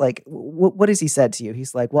this, like, what has he said to you?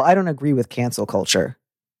 He's like, well, I don't agree with cancel culture.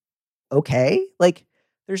 Okay. Like,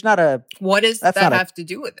 there's not a, what does that have to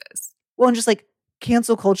do with this? Well, and just like,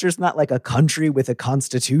 cancel culture is not like a country with a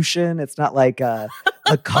constitution. It's not like a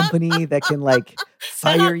company that can like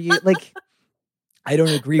fire you. Like, I don't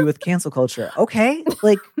agree with cancel culture. Okay.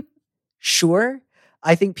 Like, sure.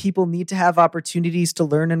 I think people need to have opportunities to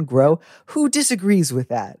learn and grow. Who disagrees with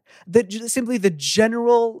that? Simply the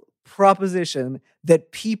general proposition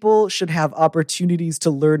that people should have opportunities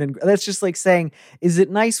to learn and grow. That's just like saying, is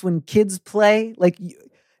it nice when kids play? Like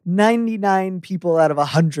 99 people out of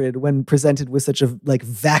 100 when presented with such a like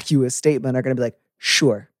vacuous statement are going to be like,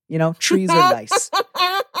 sure, trees are nice.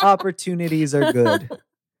 Opportunities are good.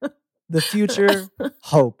 The future,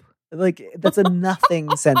 hope. Like, that's a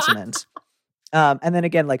nothing sentiment. And then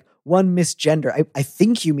again, like, one misgender. I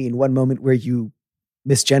think you mean one moment where you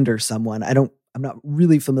misgender someone. I'm not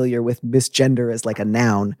really familiar with misgender as like a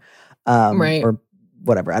noun. Right. Or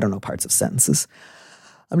whatever. I don't know parts of sentences.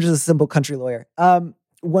 I'm just a simple country lawyer. One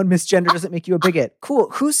misgender doesn't make you a bigot. Cool.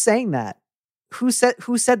 Who's saying that? Who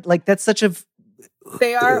said like that's such a...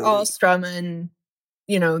 They are all strawmen.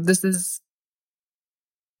 This is...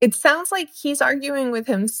 It sounds like he's arguing with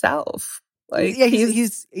himself. Like, yeah,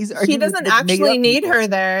 he's arguing. He doesn't actually need her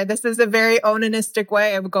there. This is a very onanistic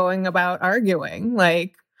way of going about arguing.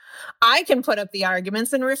 Like, I can put up the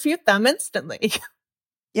arguments and refute them instantly.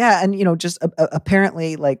 Yeah, and just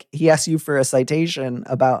apparently, like, he asks you for a citation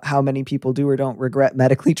about how many people do or don't regret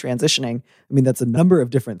medically transitioning. I mean, that's a number of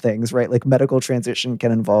different things, right? Like, medical transition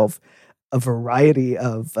can involve a variety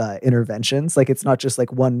of interventions. Like, it's not just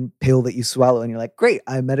like one pill that you swallow and you're like, great,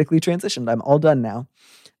 I'm medically transitioned. I'm all done now.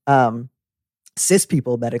 Cis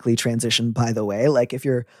people medically transition, by the way. Like, if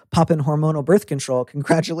you're popping hormonal birth control,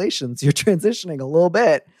 congratulations, you're transitioning a little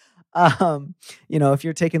bit. If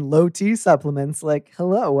you're taking low T supplements, like,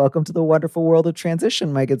 hello, welcome to the wonderful world of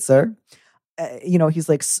transition, my good sir. He's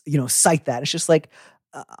like, cite that. It's just like,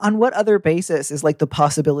 on what other basis is like the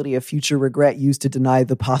possibility of future regret used to deny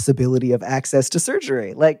the possibility of access to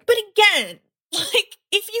surgery? Like, but again, like,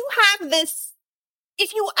 if you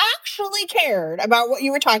actually cared about what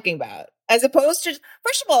you were talking about, as opposed to,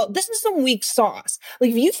 first of all, this is some weak sauce. Like,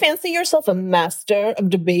 if you fancy yourself a master of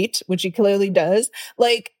debate, which he clearly does,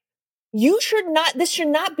 like, this should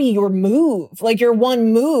not be your move, like your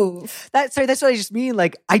one move. That's what I just mean.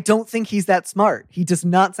 Like, I don't think he's that smart. He does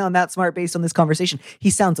not sound that smart based on this conversation. He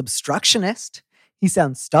sounds obstructionist. He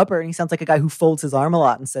sounds stubborn. He sounds like a guy who folds his arm a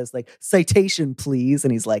lot and says like, citation, please.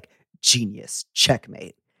 And he's like, genius,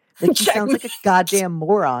 checkmate. Like, he sounds like a goddamn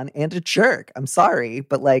moron and a jerk. I'm sorry.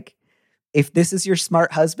 But like, if this is your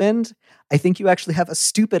smart husband, I think you actually have a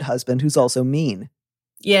stupid husband who's also mean.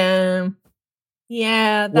 Yeah.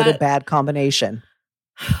 Yeah. What a bad combination.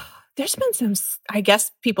 There's been some, I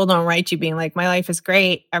guess people don't write you being like, my life is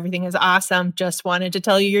great. Everything is awesome. Just wanted to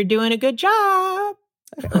tell you you're doing a good job.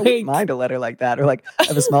 I wouldn't mind a letter like that, or like, I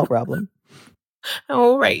have a small problem.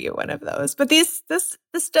 I'll write you one of those. But this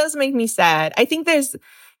does make me sad. I think there's,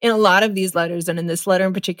 in a lot of these letters, and in this letter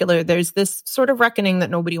in particular, there's this sort of reckoning that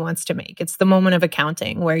nobody wants to make. It's the moment of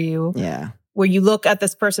accounting where you look at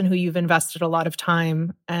this person who you've invested a lot of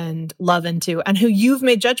time and love into, and who you've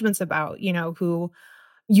made judgments about, who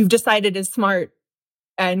you've decided is smart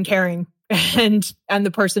and caring and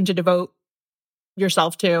the person to devote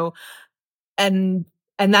yourself to. And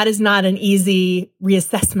that is not an easy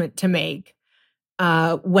reassessment to make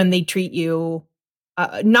when they treat you,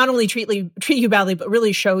 not only treat you badly, but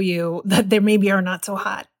really show you that they maybe are not so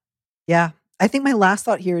hot. Yeah. I think my last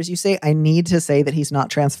thought here is, you say, I need to say that he's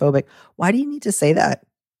not transphobic. Why do you need to say that?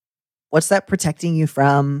 What's that protecting you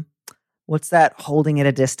from? What's that holding at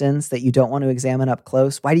a distance that you don't want to examine up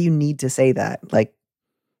close? Why do you need to say that? Like,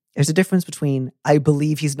 there's a difference between I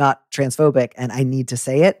believe he's not transphobic and I need to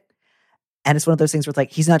say it. And it's one of those things where it's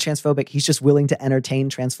like, he's not transphobic. He's just willing to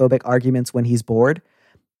entertain transphobic arguments when he's bored.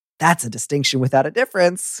 That's a distinction without a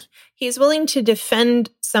difference. He's willing to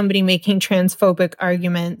defend somebody making transphobic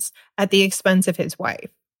arguments at the expense of his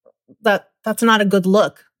wife. that's not a good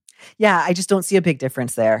look. Yeah, I just don't see a big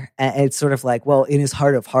difference there. And it's sort of like, well, in his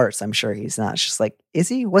heart of hearts, I'm sure he's not. It's just like, is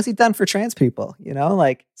he? What's he done for trans people? You know,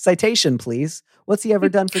 like, citation, please. What's he ever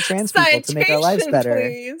done for trans people to make our lives better?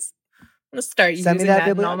 Please. I'm going to start Send me using that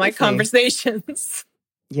in all my conversations.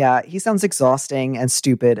 Yeah, he sounds exhausting and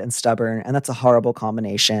stupid and stubborn, and that's a horrible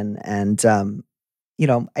combination. And, you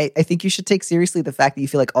know, I think you should take seriously the fact that you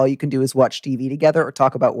feel like all you can do is watch TV together or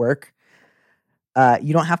talk about work.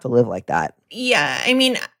 You don't have to live like that. Yeah, I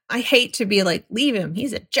mean, I hate to be like, leave him,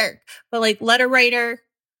 he's a jerk. But like, letter writer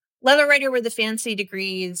with the fancy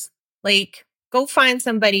degrees, like, go find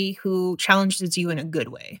somebody who challenges you in a good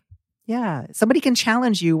way. Yeah, somebody can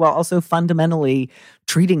challenge you while also fundamentally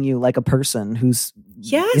treating you like a person whose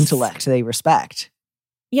intellect they respect.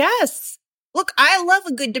 Yes. Look, I love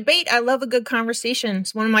a good debate. I love a good conversation.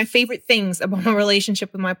 It's one of my favorite things about my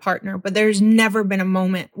relationship with my partner. But there's never been a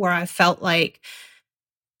moment where I felt like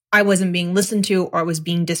I wasn't being listened to or I was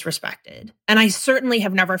being disrespected. And I certainly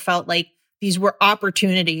have never felt like these were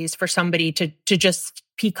opportunities for somebody to just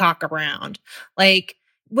peacock around. Like,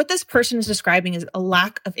 what this person is describing is a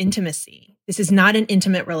lack of intimacy. This is not an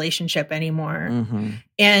intimate relationship anymore. Mm-hmm.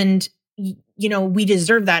 And, you know, we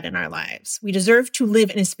deserve that in our lives. We deserve to live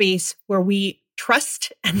in a space where we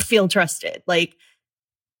trust and feel trusted. Like,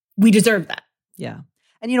 we deserve that. Yeah.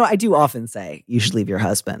 And, you know, I do often say you should leave your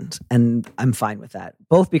husband, and I'm fine with that,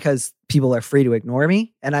 both because people are free to ignore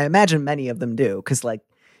me. And I imagine many of them do, because, like,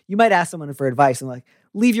 you might ask someone for advice and like,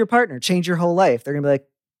 leave your partner, change your whole life. They're going to be like,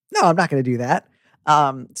 no, I'm not going to do that.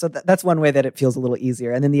 So that's one way that it feels a little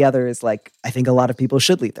easier. And then the other is like, I think a lot of people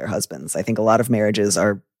should leave their husbands. I think a lot of marriages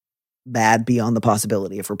are bad beyond the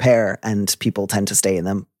possibility of repair, and people tend to stay in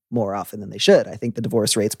them more often than they should. I think the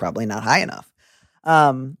divorce rate's probably not high enough.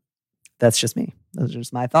 That's just me. Those are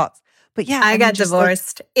just my thoughts. But yeah, I got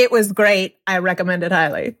divorced. Like, it was great. I recommend it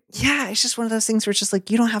highly. Yeah, it's just one of those things where it's just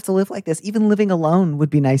like, you don't have to live like this. Even living alone would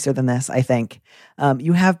be nicer than this, I think.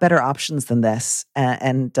 You have better options than this.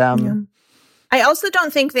 I also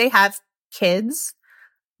don't think they have kids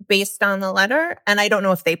based on the letter. And I don't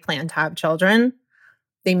know if they plan to have children.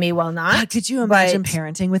 They may well not. Could you imagine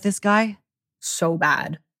parenting with this guy? So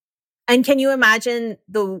bad. And can you imagine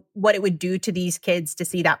what it would do to these kids to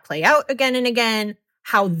see that play out again and again?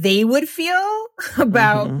 How they would feel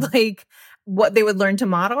about like what they would learn to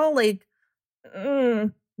model? Like,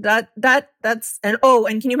 that's and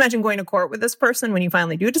can you imagine going to court with this person when you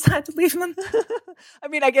finally do decide to leave them? I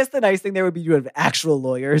mean, I guess the nice thing there would be you have actual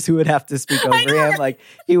lawyers who would have to speak over him. Like,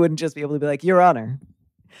 he wouldn't just be able to be like, Your Honor.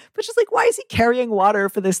 But just like, why is he carrying water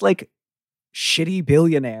for this like shitty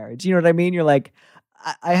billionaire? Do you know what I mean? You're like,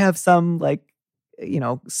 I have some like, you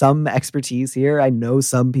know, some expertise here. I know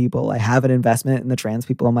some people. I have an investment in the trans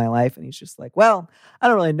people in my life. And he's just like, well, I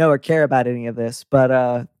don't really know or care about any of this,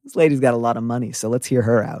 but this lady's got a lot of money, so let's hear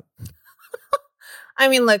her out. I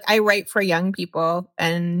mean, look, I write for young people,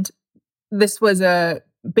 and this was a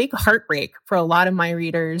big heartbreak for a lot of my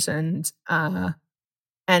readers, and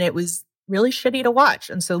it was really shitty to watch.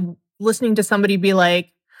 And so listening to somebody be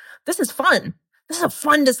like, this is fun. This is a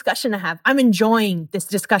fun discussion to have. I'm enjoying this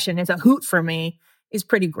discussion. It's a hoot for me. Is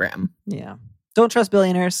pretty grim. Yeah. Don't trust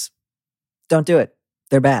billionaires. Don't do it.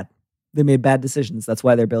 They're bad. They made bad decisions. That's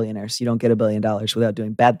why they're billionaires. You don't get $1 billion without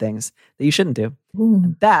doing bad things that you shouldn't do.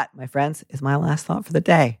 And that, my friends, is my last thought for the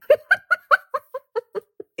day.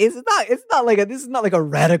 This is not like a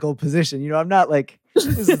radical position. You know, I'm not like,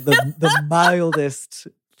 this is the mildest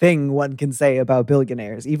thing one can say about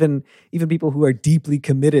billionaires. Even people who are deeply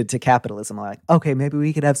committed to capitalism are like, okay, maybe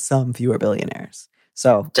we could have some fewer billionaires.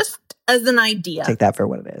 So just as an idea. Take that for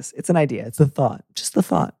what it is. It's an idea. It's a thought. Just the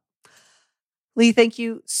thought. Lee, thank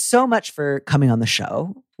you so much for coming on the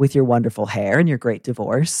show with your wonderful hair and your great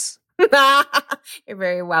divorce. You're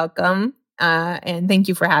very welcome. And thank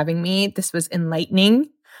you for having me. This was enlightening.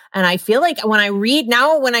 And I feel like when I read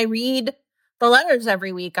the letters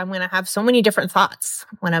every week, I'm going to have so many different thoughts.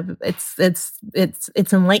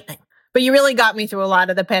 It's enlightening. But you really got me through a lot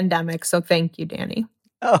of the pandemic. So thank you, Danny.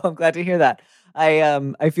 Oh, I'm glad to hear that.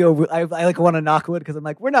 I feel I like want to knock wood because I'm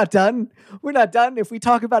like, we're not done. We're not done. If we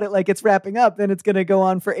talk about it like it's wrapping up, then it's going to go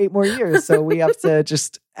on for 8 more years. So we have to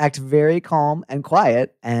just act very calm and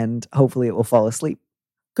quiet, and hopefully it will fall asleep.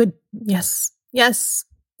 Good. Yes.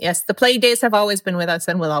 The play days have always been with us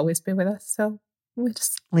and will always be with us. So we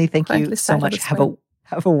just Lee, thank you so much.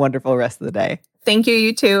 Have a wonderful rest of the day. Thank you.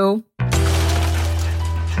 You too.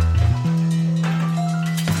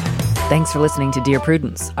 Thanks for listening to Dear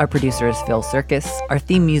Prudence. Our producer is Phil Circus. Our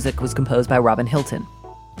theme music was composed by Robin Hilton.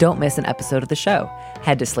 Don't miss an episode of the show.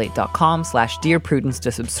 Head to slate.com/Dear Prudence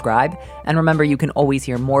to subscribe. And remember, you can always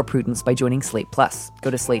hear more Prudence by joining Slate Plus. Go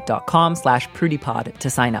to slate.com/PrudyPod to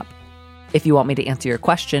sign up. If you want me to answer your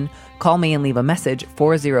question, call me and leave a message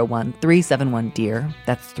 401-371-DEAR,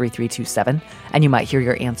 that's 3327, and you might hear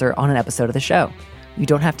your answer on an episode of the show. You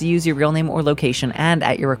don't have to use your real name or location, and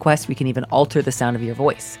at your request, we can even alter the sound of your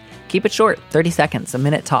voice. Keep it short, 30 seconds, a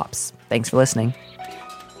minute tops. Thanks for listening.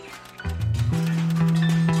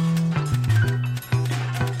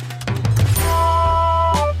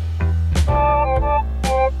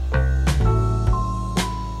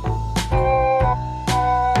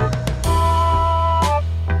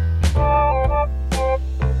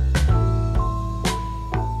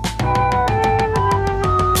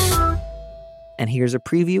 And here's a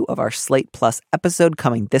preview of our Slate Plus episode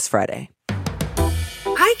coming this Friday.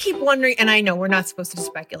 I keep wondering, and I know we're not supposed to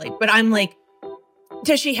speculate, but I'm like,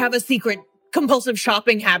 does she have a secret compulsive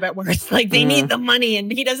shopping habit where it's like they need the money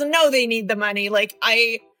and he doesn't know they need the money? Like,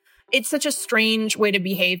 it's such a strange way to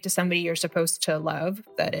behave to somebody you're supposed to love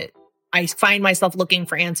that I find myself looking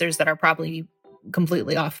for answers that are probably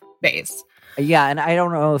completely off base. Yeah, and I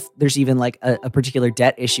don't know if there's even like a particular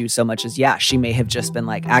debt issue so much as, she may have just been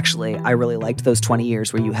like, actually, I really liked those 20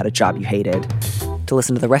 years where you had a job you hated. To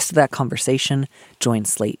listen to the rest of that conversation, join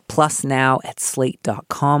Slate Plus now at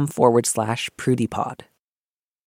slate.com/PrudyPod.